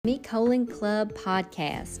Semicolon Club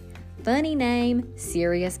Podcast. Funny name,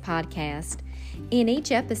 serious podcast. In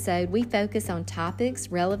each episode, we focus on topics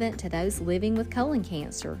relevant to those living with colon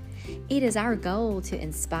cancer. It is our goal to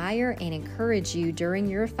inspire and encourage you during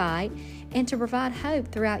your fight and to provide hope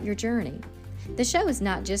throughout your journey. The show is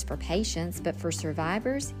not just for patients, but for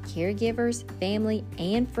survivors, caregivers, family,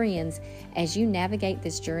 and friends as you navigate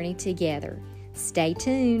this journey together. Stay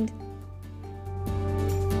tuned.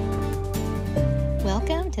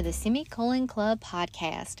 Welcome to the Semicolon Club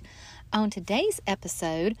Podcast. On today's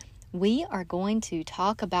episode, we are going to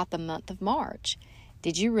talk about the month of March.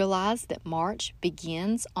 Did you realize that March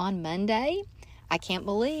begins on Monday? I can't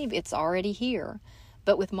believe it's already here.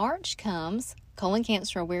 But with March comes Colon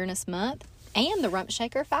Cancer Awareness Month and the Rump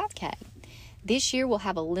Shaker 5K. This year we'll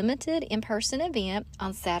have a limited in-person event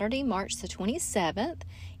on Saturday, March the 27th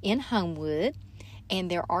in Homewood, and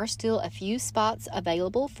there are still a few spots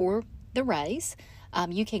available for the race.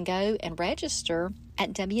 You can go and register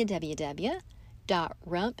at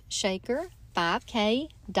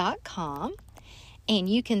www.rumpshaker5k.com, and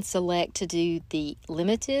you can select to do the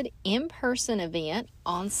limited in-person event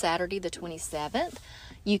on Saturday the 27th.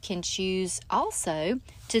 You can choose also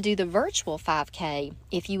to do the virtual 5K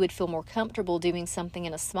if you would feel more comfortable doing something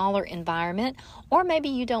in a smaller environment, or maybe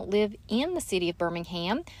you don't live in the city of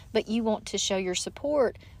Birmingham, but you want to show your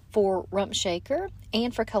support for Rump Shaker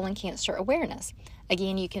and for colon cancer awareness.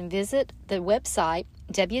 Again, you can visit the website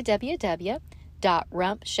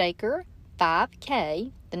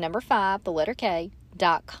www.rumpshaker5k, the number 5, the letter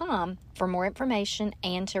K.com for more information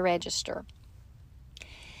and to register.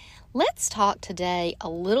 Let's talk today a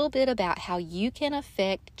little bit about how you can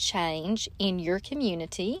affect change in your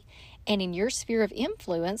community and in your sphere of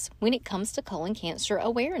influence when it comes to colon cancer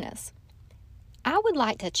awareness. I would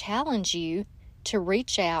like to challenge you to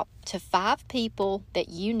reach out to 5 people that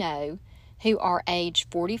you know who are age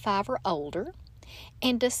 45 or older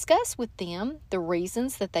and discuss with them the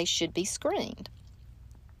reasons that they should be screened.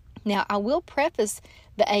 Now, I will preface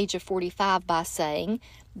the age of 45 by saying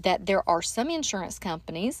that there are some insurance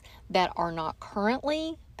companies that are not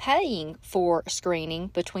currently paying for screening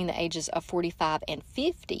between the ages of 45 and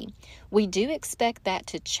 50. We do expect that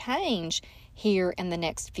to change here in the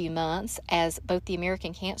next few months as both the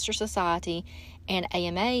American Cancer Society and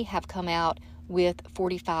AMA have come out with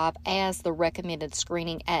 45 as the recommended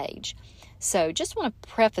screening age. So just want to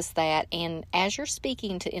preface that, and as you're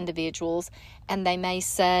speaking to individuals and they may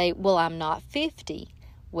say, well, I'm not 50,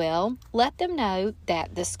 well, let them know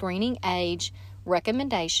that the screening age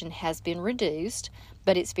recommendation has been reduced,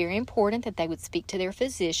 but it's very important that they would speak to their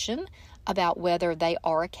physician about whether they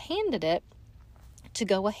are a candidate to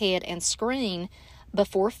go ahead and screen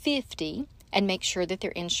before 50 and make sure that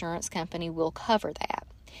their insurance company will cover that.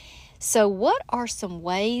 So what are some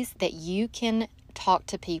ways that you can talk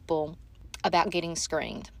to people about getting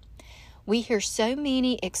screened? We hear so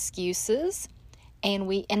many excuses, and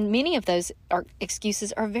many of those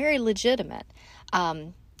excuses are very legitimate.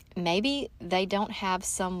 Maybe they don't have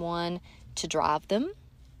someone to drive them.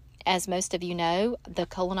 As most of you know, the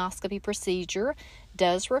colonoscopy procedure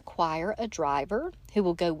does require a driver who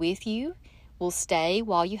will go with you, will stay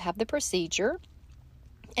while you have the procedure,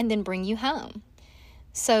 and then bring you home.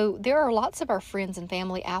 So there are lots of our friends and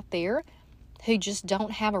family out there who just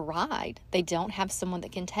don't have a ride. They don't have someone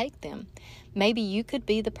that can take them. Maybe you could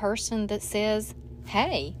be the person that says,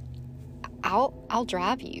 hey, I'll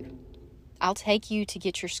drive you. I'll take you to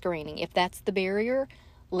get your screening. If that's the barrier,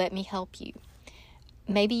 let me help you.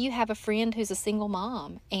 Maybe you have a friend who's a single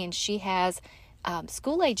mom and she has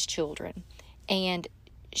school-age children and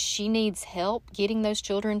she needs help getting those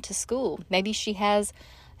children to school. Maybe she has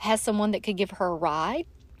someone that could give her a ride.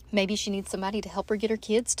 Maybe she needs somebody to help her get her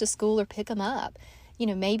kids to school or pick them up.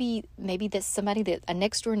 Maybe that's somebody, that a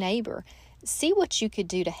next door neighbor. See what you could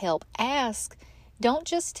do to help. Ask. Don't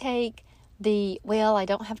just take I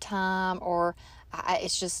don't have time, or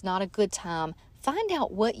it's just not a good time. Find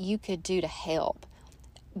out what you could do to help.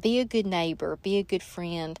 Be a good neighbor. Be a good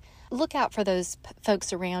friend. Look out for those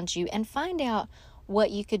folks around you and find out what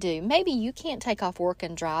you could do. Maybe you can't take off work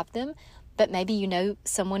and drive them, but maybe you know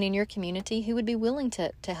someone in your community who would be willing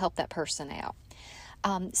to help that person out.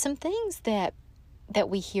 Some things that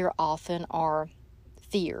we hear often are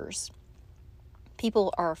fears.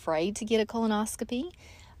 People are afraid to get a colonoscopy.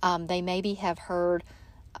 They maybe have heard,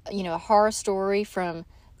 a horror story from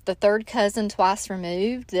the third cousin twice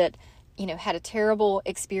removed that, had a terrible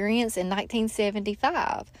experience in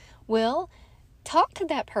 1975. Well, talk to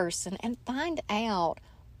that person and find out,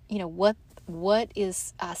 what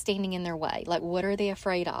is standing in their way. Like, what are they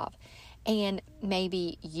afraid of? And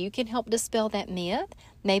maybe you can help dispel that myth.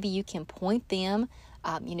 Maybe you can point them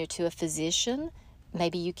to a physician.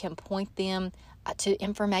 Maybe you can point them to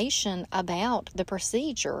information about the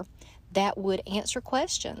procedure that would answer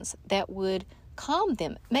questions, that would calm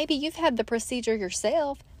them. Maybe you've had the procedure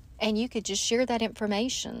yourself and you could just share that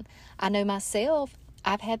information. I know myself,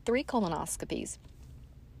 I've had 3 colonoscopies.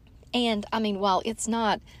 And while it's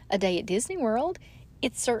not a day at Disney World,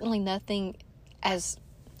 it's certainly nothing as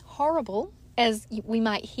horrible as we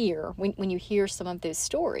might hear when you hear some of those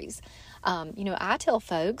stories. I tell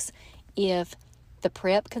folks, if the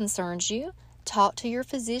prep concerns you, talk to your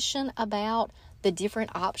physician about the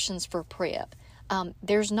different options for prep.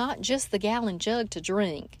 There's not just the gallon jug to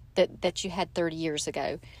drink that you had 30 years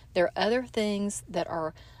ago. There are other things that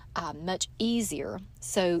are much easier.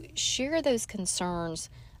 So share those concerns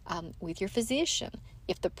with your physician.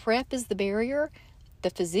 If the prep is the barrier, the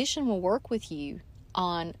physician will work with you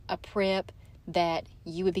on a prep that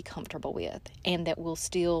you would be comfortable with and that will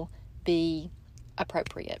still be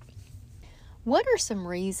appropriate. What are some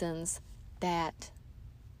reasons that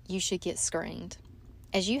you should get screened?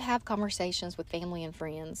 As you have conversations with family and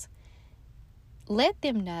friends, let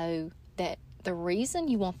them know that the reason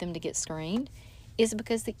you want them to get screened is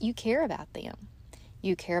because that you care about them.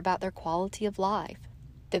 You care about their quality of life.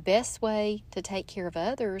 The best way to take care of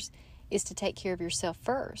others is to take care of yourself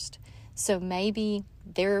first. So maybe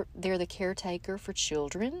they're the caretaker for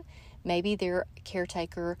children. Maybe they're a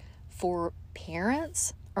caretaker for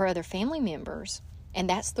parents or other family members. And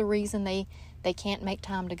that's the reason they can't make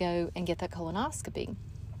time to go and get that colonoscopy.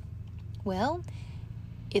 Well,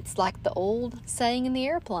 it's like the old saying in the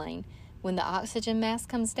airplane, when the oxygen mask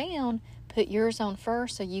comes down, put yours on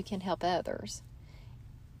first so you can help others.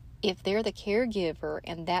 If they're the caregiver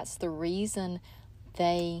and that's the reason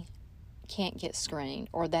they can't get screened,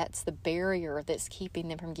 or that's the barrier that's keeping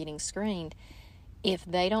them from getting screened, if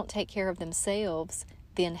they don't take care of themselves,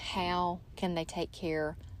 then how can they take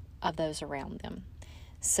care of those around them?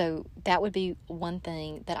 So that would be one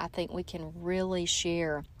thing that I think we can really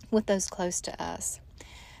share with those close to us.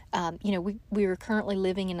 We are currently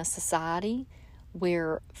living in a society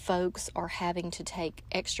where folks are having to take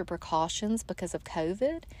extra precautions because of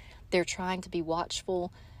COVID. They're trying to be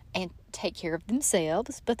watchful and take care of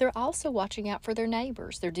themselves, but they're also watching out for their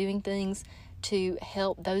neighbors. They're doing things to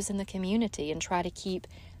help those in the community and try to keep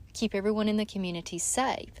everyone in the community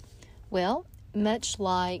safe. Well, much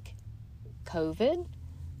like COVID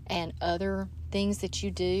and other things that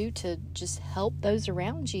you do to just help those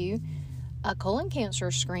around you, a colon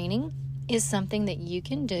cancer screening is something that you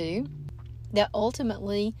can do that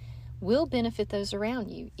ultimately will benefit those around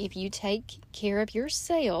you. If you take care of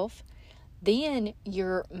yourself, then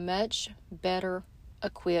you're much better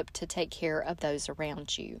equipped to take care of those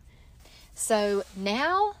around you. So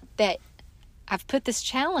now that I've put this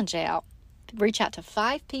challenge out, reach out to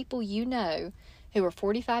 5 people you know who are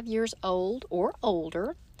 45 years old or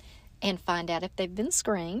older and find out if they've been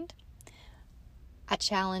screened. I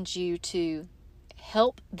challenge you to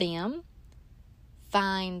help them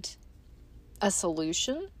find a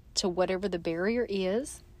solution to whatever the barrier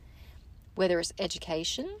is, whether it's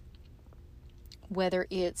education, whether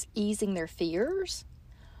it's easing their fears,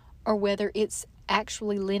 or whether it's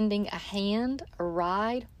actually lending a hand, a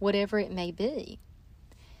ride, whatever it may be.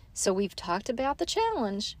 So we've talked about the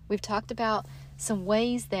challenge. We've talked about some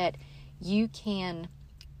ways that you can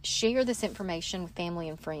share this information with family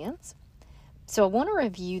and friends. So I want to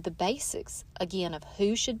review the basics again of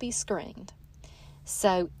who should be screened.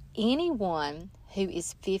 So anyone who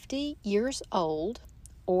is 50 years old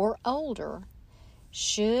or older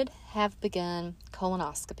should have begun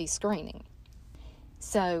colonoscopy screening.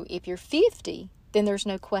 So if you're 50, then there's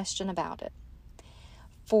no question about it.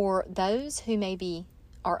 For those who maybe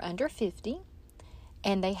are under 50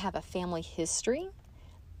 and they have a family history,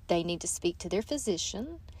 they need to speak to their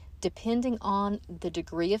physician. Depending on the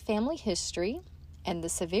degree of family history and the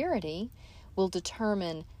severity will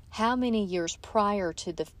determine how many years prior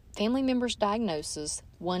to the family member's diagnosis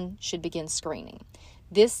one should begin screening.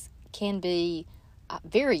 This can be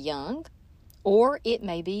very young, or it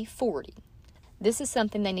may be 40. This is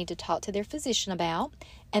something they need to talk to their physician about,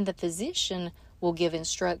 and the physician will give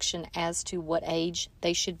instruction as to what age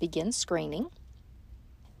they should begin screening.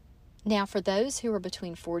 Now, for those who are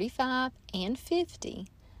between 45 and 50,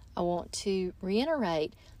 I want to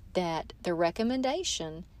reiterate that the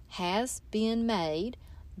recommendation has been made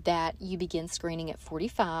that you begin screening at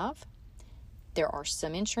 45. There are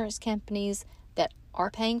some insurance companies that are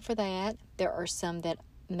paying for that. There are some that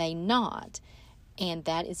may not. And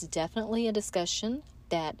that is definitely a discussion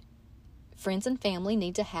that friends and family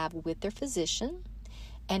need to have with their physician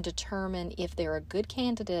and determine if they're a good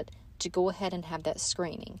candidate to go ahead and have that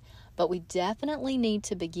screening. But we definitely need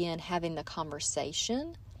to begin having the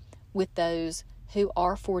conversation with those who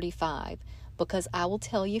are 45, because I will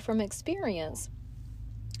tell you from experience,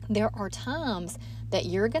 there are times that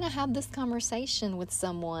you're going to have this conversation with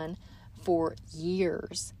someone for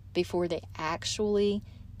years before they actually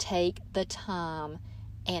take the time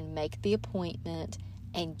and make the appointment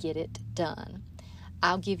and get it done.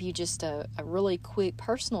 I'll give you just a really quick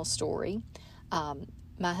personal story.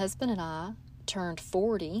 My husband and I turned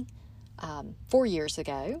 40 4 years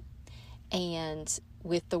ago, and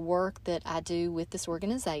with the work that I do with this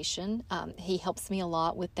organization, he helps me a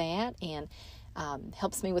lot with that, and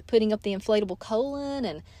helps me with putting up the inflatable colon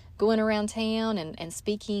and going around town and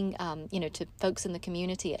speaking, to folks in the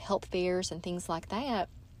community at health fairs and things like that.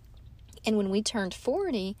 And when we turned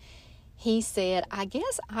 40, he said, I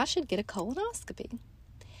guess I should get a colonoscopy.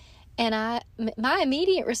 And my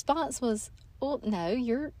immediate response was, well, no,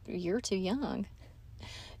 you're too young.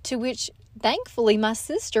 To which, thankfully, my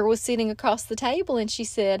sister was sitting across the table, and she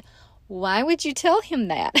said, why would you tell him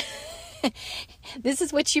that? This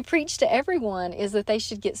is what you preach to everyone, is that they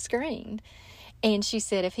should get screened. And she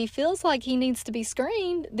said, if he feels like he needs to be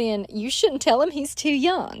screened, then you shouldn't tell him he's too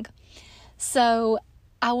young. So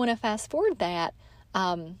I want to fast forward that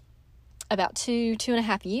about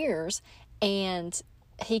 2.5 years, and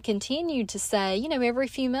he continued to say, every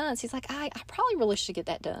few months, he's like, I probably really should get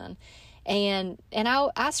that done. And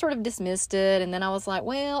I sort of dismissed it, and then I was like,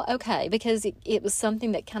 well, okay, because it was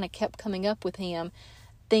something that kind of kept coming up with him,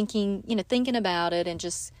 thinking about it, and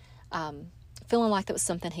just feeling like that was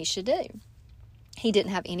something he should do. He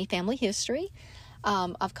didn't have any family history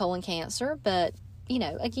of colon cancer, but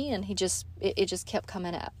again, it just kept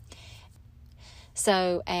coming up.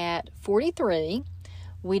 So at 43,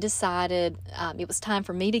 we decided it was time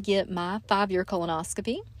for me to get my 5-year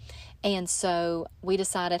colonoscopy. And so we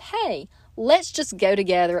decided, hey, let's just go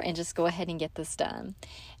together and just go ahead and get this done.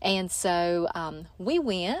 And so we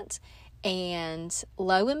went, and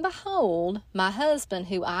lo and behold, my husband,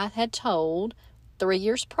 who I had told 3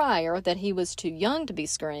 years prior that he was too young to be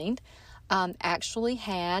screened, actually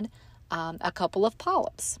had a couple of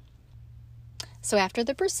polyps. So after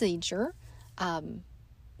the procedure,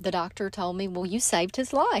 the doctor told me, well, you saved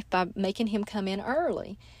his life by making him come in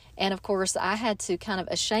early. And of course, I had to kind of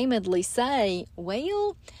ashamedly say,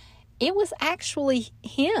 well, it was actually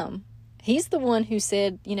him. He's the one who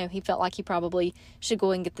said, he felt like he probably should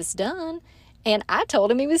go and get this done. And I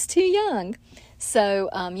told him he was too young. So,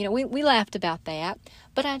 we laughed about that.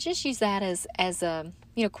 But I just use that as a,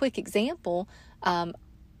 quick example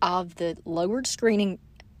of the lowered screening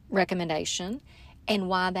recommendation, and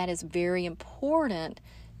why that is very important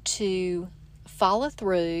to follow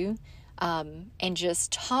through and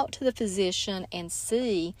just talk to the physician and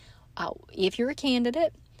see if you're a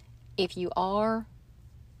candidate. If you are,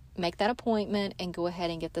 make that appointment and go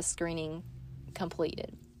ahead and get the screening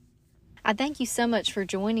completed. I thank you so much for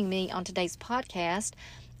joining me on today's podcast.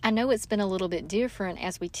 I know it's been a little bit different,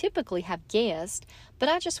 as we typically have guests, but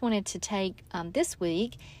I just wanted to take this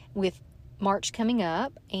week, with March coming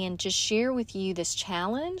up, and just share with you this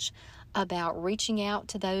challenge about reaching out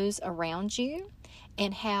to those around you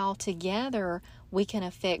and how together we can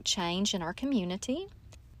affect change in our community.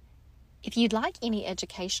 If you'd like any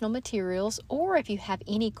educational materials, or if you have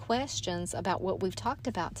any questions about what we've talked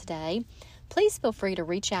about today, please feel free to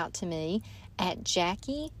reach out to me at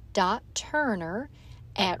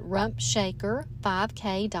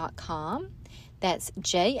jackie.turner@rumpshaker5k.com. That's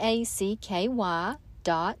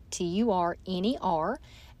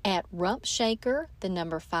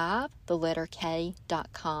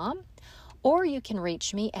JACKY.TURNER@rumpshaker5k.com. Or you can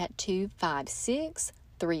reach me at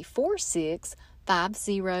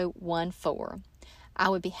 256-346-5014. I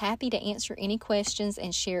would be happy to answer any questions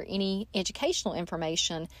and share any educational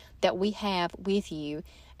information that we have with you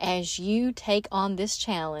as you take on this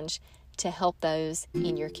challenge to help those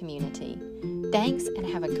in your community. Thanks, and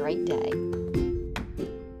have a great day.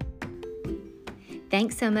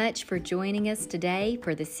 Thanks so much for joining us today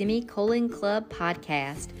for the Semicolon Club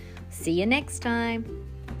podcast. See you next time.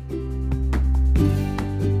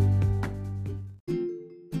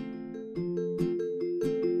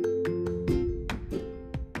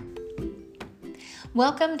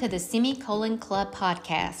 Welcome to the Semicolon Club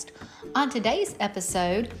podcast. On today's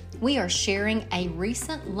episode, we are sharing a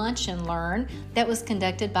recent lunch and learn that was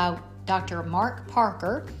conducted by Dr. Mark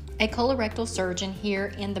Parker, a colorectal surgeon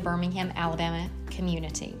here in the Birmingham, Alabama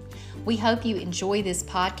community. We hope you enjoy this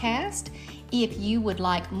podcast. If you would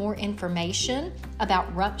like more information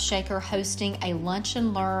about Rump Shaker hosting a lunch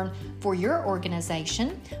and learn for your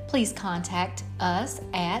organization, please contact us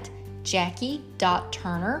at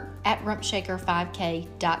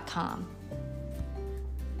jackie.turner@rumpshaker5k.com.